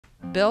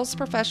Bill's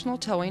Professional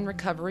Towing,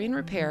 Recovery, and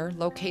Repair,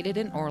 located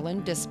in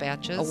Orland,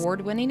 dispatches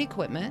award-winning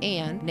equipment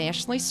and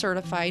nationally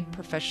certified,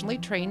 professionally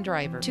trained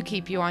drivers to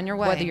keep you on your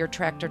way. Whether your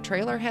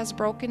tractor-trailer has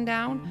broken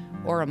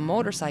down or a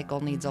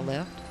motorcycle needs a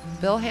lift,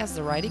 Bill has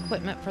the right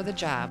equipment for the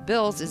job.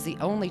 Bill's is the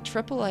only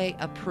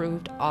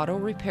AAA-approved auto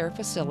repair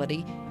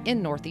facility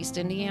in Northeast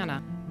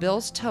Indiana.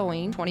 Bill's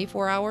Towing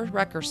 24-hour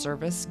wrecker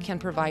service can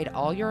provide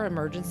all your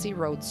emergency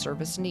road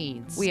service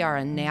needs. We are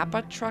a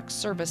Napa Truck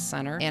Service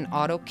Center and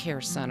Auto Care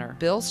Center.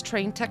 Bill's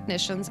trained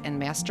technicians and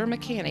master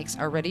mechanics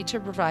are ready to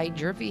provide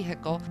your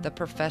vehicle the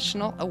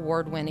professional,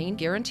 award-winning,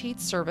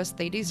 guaranteed service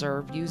they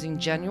deserve using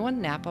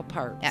genuine Napa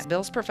parts. At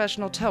Bill's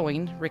Professional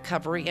Towing,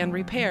 Recovery, and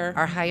Repair,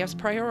 our highest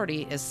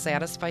priority is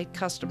satisfied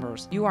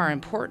customers. You are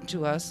important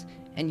to us,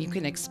 and you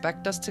can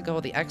expect us to go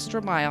the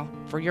extra mile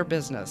for your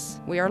business.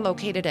 We are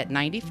located at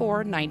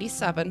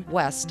 9497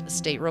 West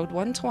State Road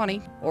 120,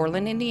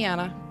 Orland,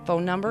 Indiana.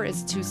 Phone number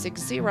is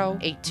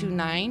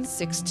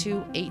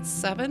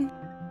 260-829-6287.